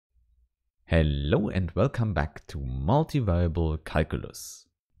Hello and welcome back to Multivariable Calculus.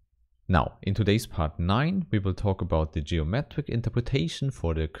 Now, in today's part 9, we will talk about the geometric interpretation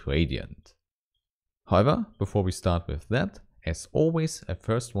for the gradient. However, before we start with that, as always, I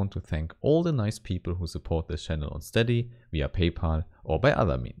first want to thank all the nice people who support this channel on Steady via PayPal or by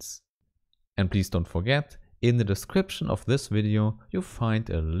other means. And please don't forget, in the description of this video, you'll find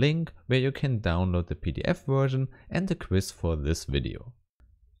a link where you can download the PDF version and the quiz for this video.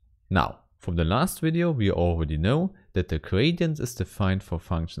 Now, from the last video, we already know that the gradient is defined for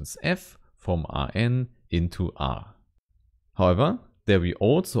functions f from Rn into R. However, there we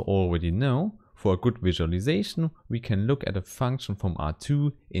also already know, for a good visualization, we can look at a function from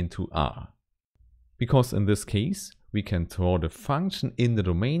R2 into R. Because in this case, we can draw the function in the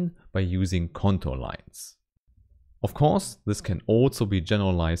domain by using contour lines. Of course, this can also be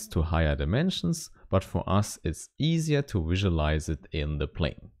generalized to higher dimensions, but for us it's easier to visualize it in the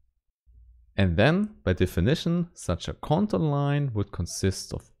plane. And then, by definition, such a contour line would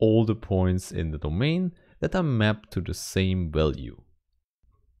consist of all the points in the domain that are mapped to the same value.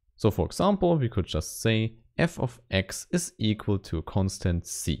 So for example, we could just say f of x is equal to a constant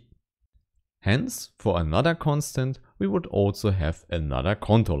c. Hence, for another constant, we would also have another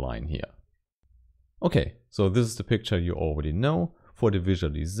contour line here. Okay, so this is the picture you already know for the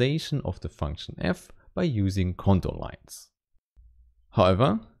visualization of the function f by using contour lines.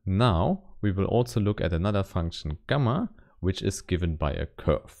 However, now we will also look at another function gamma, which is given by a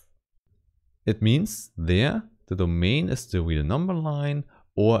curve. It means there the domain is the real number line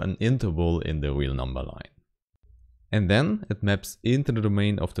or an interval in the real number line. And then it maps into the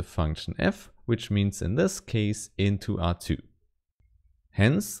domain of the function f, which means in this case into R2.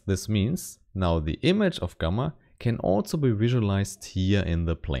 Hence, this means now the image of gamma can also be visualized here in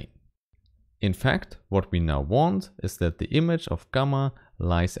the plane. In fact, what we now want is that the image of gamma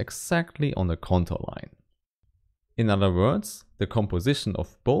lies exactly on the contour line. In other words, the composition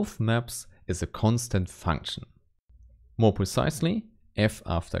of both maps is a constant function. More precisely, f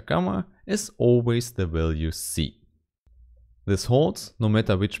after gamma is always the value c. This holds no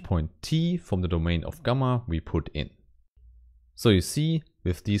matter which point t from the domain of gamma we put in. So you see,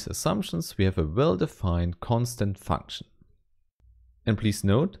 with these assumptions we have a well-defined constant function. And please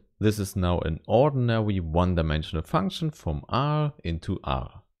note, this is now an ordinary one-dimensional function from R into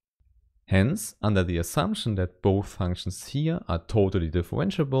R. Hence, under the assumption that both functions here are totally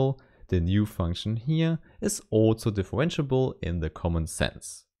differentiable, the new function here is also differentiable in the common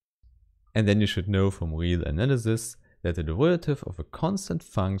sense. And then you should know from real analysis that the derivative of a constant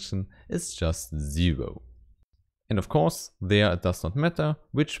function is just 0. And of course, there it does not matter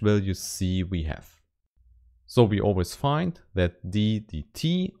which value c we have. So we always find that d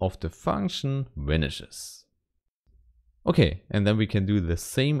dt of the function vanishes. Okay, and then we can do the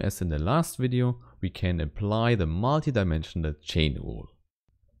same as in the last video. We can apply the multidimensional chain rule.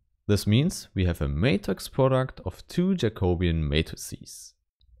 This means we have a matrix product of two Jacobian matrices.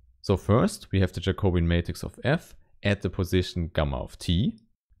 So first we have the Jacobian matrix of f at the position gamma of t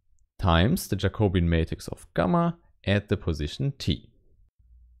times the Jacobian matrix of gamma at the position t.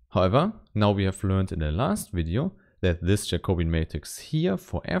 However, now we have learned in the last video that this Jacobian matrix here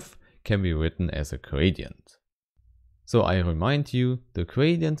for f can be written as a gradient. So I remind you, the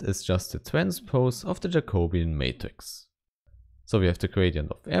gradient is just the transpose of the Jacobian matrix. So we have the gradient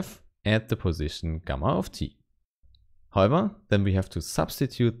of f at the position gamma of t. However, then we have to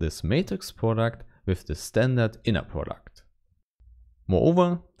substitute this matrix product with the standard inner product.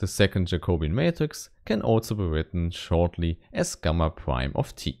 Moreover, the second Jacobian matrix can also be written shortly as gamma prime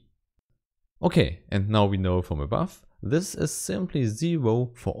of t. Okay, and now we know from above, this is simply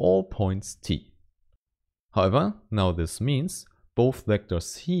 0 for all points t. However, now this means both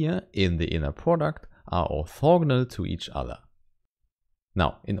vectors here in the inner product are orthogonal to each other.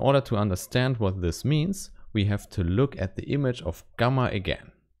 Now, in order to understand what this means, we have to look at the image of gamma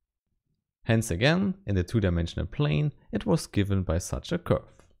again. Hence again, in the two-dimensional plane, it was given by such a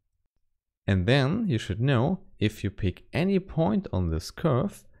curve. And then you should know, if you pick any point on this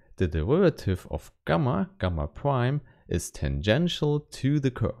curve, the derivative of gamma, gamma prime, is tangential to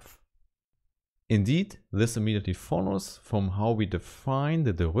the curve. Indeed, this immediately follows from how we define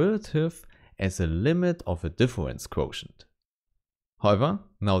the derivative as a limit of a difference quotient. However,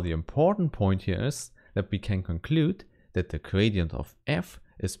 now the important point here is that we can conclude that the gradient of f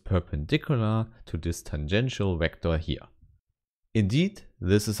is perpendicular to this tangential vector here. Indeed,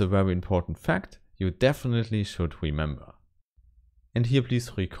 this is a very important fact you definitely should remember. And here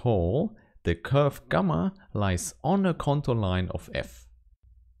please recall, the curve gamma lies on a contour line of f.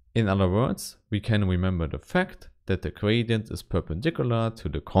 In other words, we can remember the fact that the gradient is perpendicular to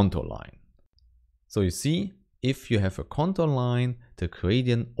the contour line. So you see, if you have a contour line, the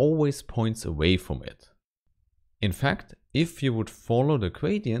gradient always points away from it. In fact, if you would follow the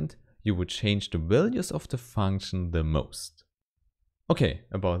gradient, you would change the values of the function the most. Okay,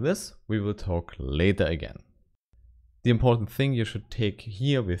 about this we will talk later again. The important thing you should take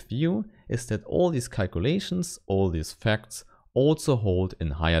here with you is that all these calculations, all these facts also hold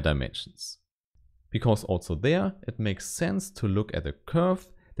in higher dimensions. Because also there it makes sense to look at a curve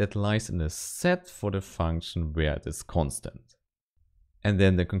that lies in a set for the function where it is constant. And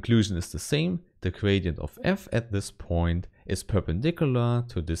then the conclusion is the same, the gradient of f at this point is perpendicular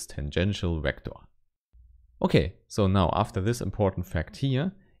to this tangential vector. Okay, so now after this important fact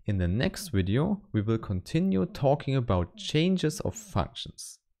here, in the next video we will continue talking about changes of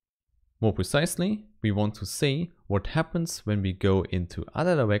functions. More precisely, we want to say what happens when we go into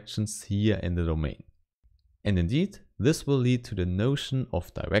other directions here in the domain. And indeed, this will lead to the notion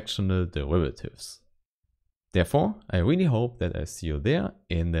of directional derivatives. Therefore, I really hope that I see you there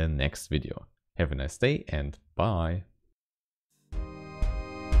in the next video. Have a nice day and bye!